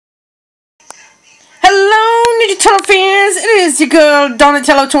Ninja Turtle fans? It is your girl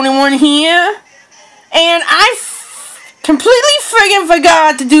Donatello21 here, and I completely friggin'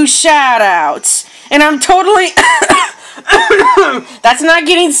 forgot to do shoutouts, and I'm totally that's not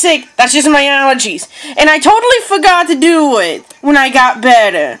getting sick, that's just my allergies, and I totally forgot to do it when I got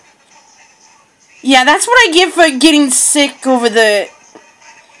better. Yeah, that's what I get for getting sick over the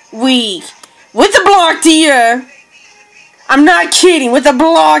week. With a blocked ear. I'm not kidding, with a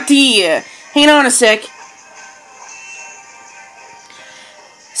blocked ear. Hang on a sec.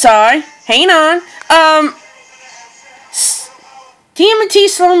 Sorry, hang on. TMNT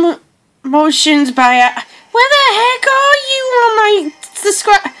slow motions by. Where the heck are you on my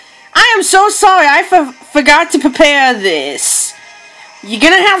subscribe? I am so sorry. I forgot to prepare this. You're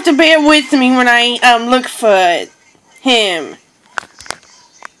gonna have to bear with me when I look for him.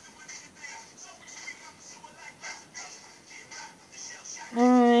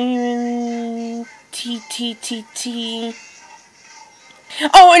 T.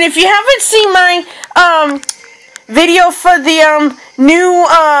 Oh, and if you haven't seen my video for the new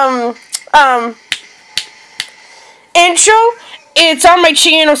intro, it's on my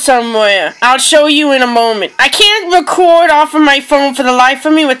channel somewhere. I'll show you in a moment. I can't record off of my phone for the life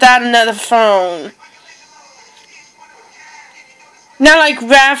of me without another phone. Not like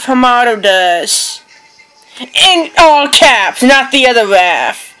Raph Hamato does. In all caps, not the other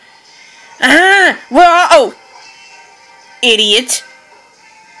Raph. Oh, idiot.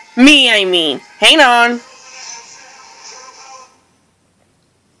 Me, I mean. Hang on.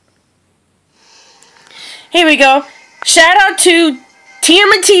 Here we go. Shout out to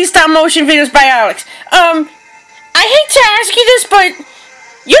TMNT Stop Motion Videos by Alex. I hate to ask you this, but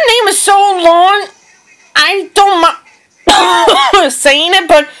your name is so long, I don't mind saying it,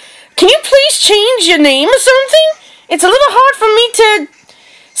 but can you please change your name or something? It's a little hard for me to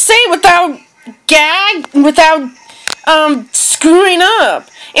say without screwing up.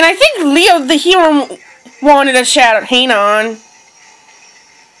 And I think Leo the Hero wanted a shout out. Hang on.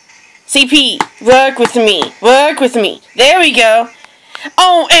 CP, work with me. Work with me. There we go.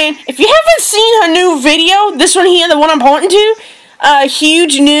 Oh, and if you haven't seen her new video, this one here, the one I'm pointing to,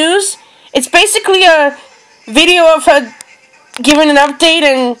 huge news. It's basically a video of her giving an update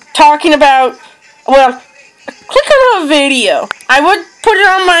and talking about, well, click on her video. I would put it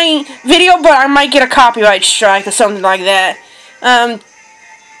on my video, but I might get a copyright strike or something like that.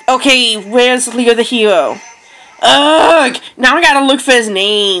 Okay, where's Leo the Hero? Ugh, now I gotta look for his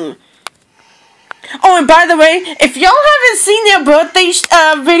name. Oh, and by the way, if y'all haven't seen their birthday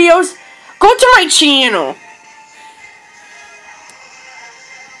videos, go to my channel.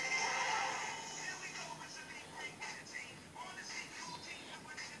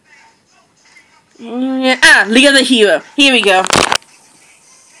 Leo the Hero. Here we go.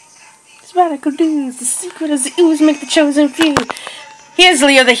 It's radical dudes. The secret is the ooze make the chosen few. Here's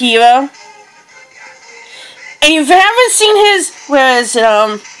Leo the Hero. And if you haven't seen his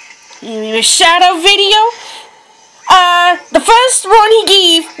shadow video, the first one he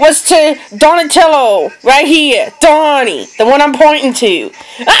gave was to Donatello, right here, Donnie, the one I'm pointing to.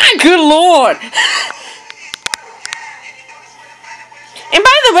 Good lord! And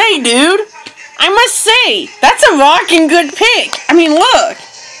by the way, dude, I must say, that's a rockin' good pic. I mean, look.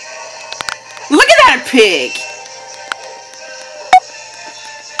 Look at that pic.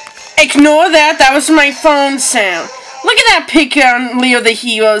 Ignore that, that was my phone sound. Look at that pic on Leo the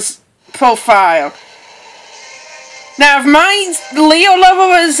Hero's profile. Now, if my Leo lover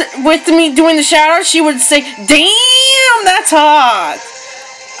was with me doing the shout-out, she would say, damn, that's hot.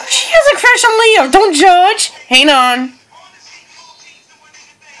 She has a crush on Leo, don't judge. Hang on.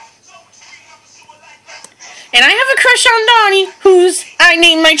 And I have a crush on Donnie, who's I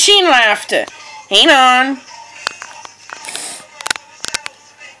named my channel after. Hang on.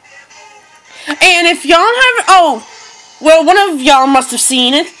 And if y'all have, well, one of y'all must have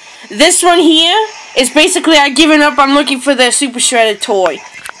seen it. This one here is basically I given up on looking for the Super Shredded toy.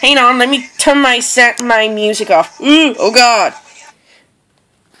 Hang on, let me turn my music off. Ooh, oh god.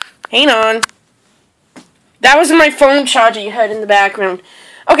 Hang on. That was my phone charger you heard in the background.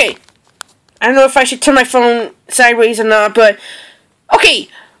 Okay. I don't know if I should turn my phone sideways or not, but okay.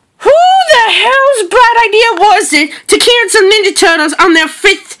 Who the hell's bright idea was it to cancel Ninja Turtles on their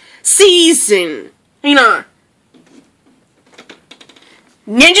 5th season? Hang on.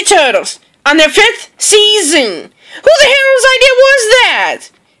 Ninja Turtles on their 5th season. Who the hell's idea was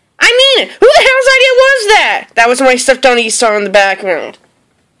that? I mean it. Who the hell's idea was that? That was my stuffed on Esau in the background.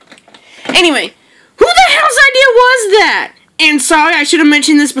 Anyway, who the hell's idea was that? And sorry, I should have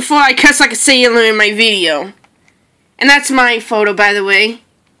mentioned this before. I cuss like a sailor in my video. And that's my photo, by the way.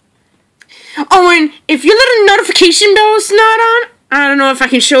 Oh, and if your little notification bell is not on, I don't know if I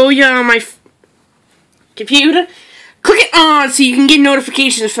can show you on my computer. Click it on so you can get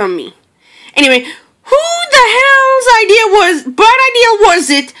notifications from me. Anyway, who the hell's bad idea was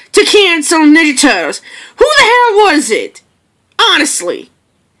it to cancel Ninja Turtles? Who the hell was it? Honestly.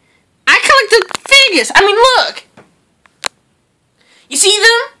 I collect the figures. I mean, look. You see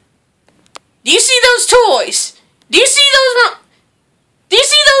them? Do you see those toys? Do you see those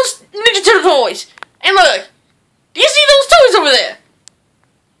Ninja Turtle toys? And look. Do you see those toys over there?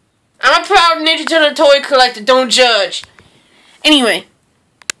 I'm a proud Ninja Turtle toy collector. Don't judge. Anyway.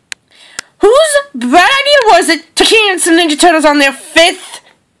 Whose bad idea was it to cancel Ninja Turtles on their 5th,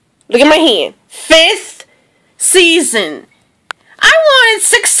 look at my hand, 5th season? I wanted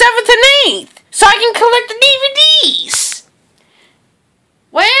 6th, 7th, and 8th, so I can collect the DVDs.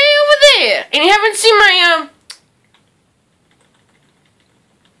 Way over there. And you haven't seen my,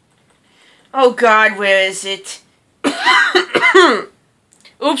 oh God, where is it?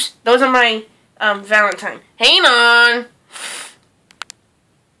 Oops, those are my, Valentine. Hang on.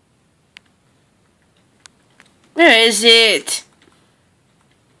 Where is it?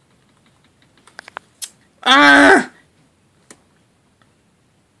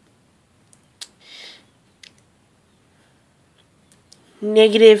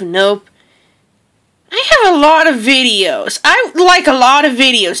 Negative, nope. I have a lot of videos. I like a lot of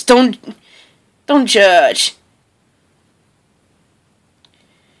videos. Don't judge.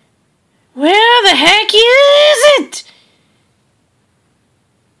 Where the heck is it?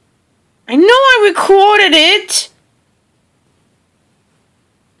 I know I recorded it.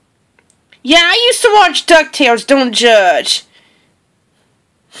 Yeah, I used to watch DuckTales, don't judge.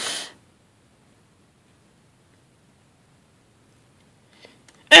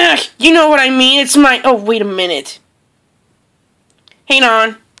 Ugh, you know what I mean, it's my... Oh, wait a minute. Hang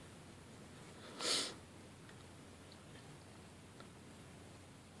on.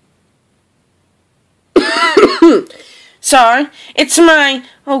 Sorry, it's my...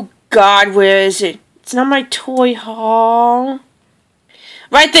 Oh, God, where is it? It's not my toy haul.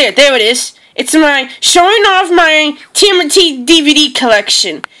 Right there it is. It's my showing off my TMNT DVD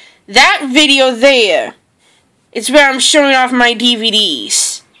collection. That video there. It's where I'm showing off my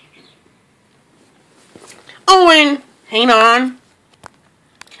DVDs. Oh, and hang on.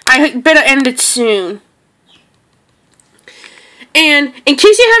 I better end it soon. And in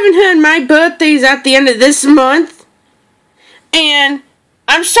case you haven't heard, my birthday's at the end of this month. And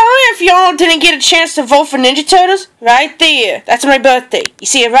I'm sorry if y'all didn't get a chance to vote for Ninja Turtles. Right there. That's my birthday. You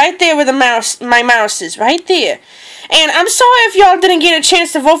see it right there where my mouse is. Right there. And I'm sorry if y'all didn't get a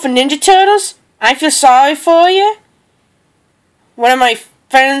chance to vote for Ninja Turtles. I feel sorry for you. One of my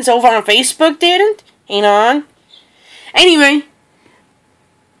friends over on Facebook didn't. Hang on. Anyway.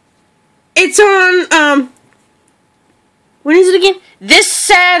 It's on, when is it again? This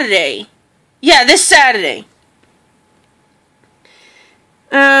Saturday. Yeah, this Saturday.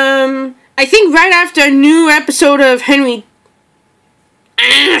 I think right after a new episode of Henry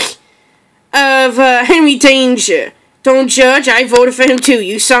Danger. Don't judge, I voted for him too.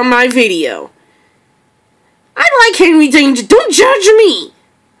 You saw my video. I like Henry Danger. Don't judge me.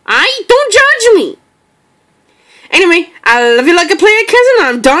 Don't judge me. Anyway, I love you like a player cousin.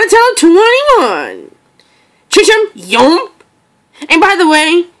 I'm Donatello21. Chim yomp. And by the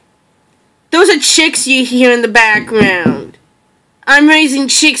way, those are chicks you hear in the background. I'm raising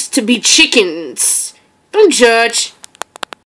chicks to be chickens. Don't judge.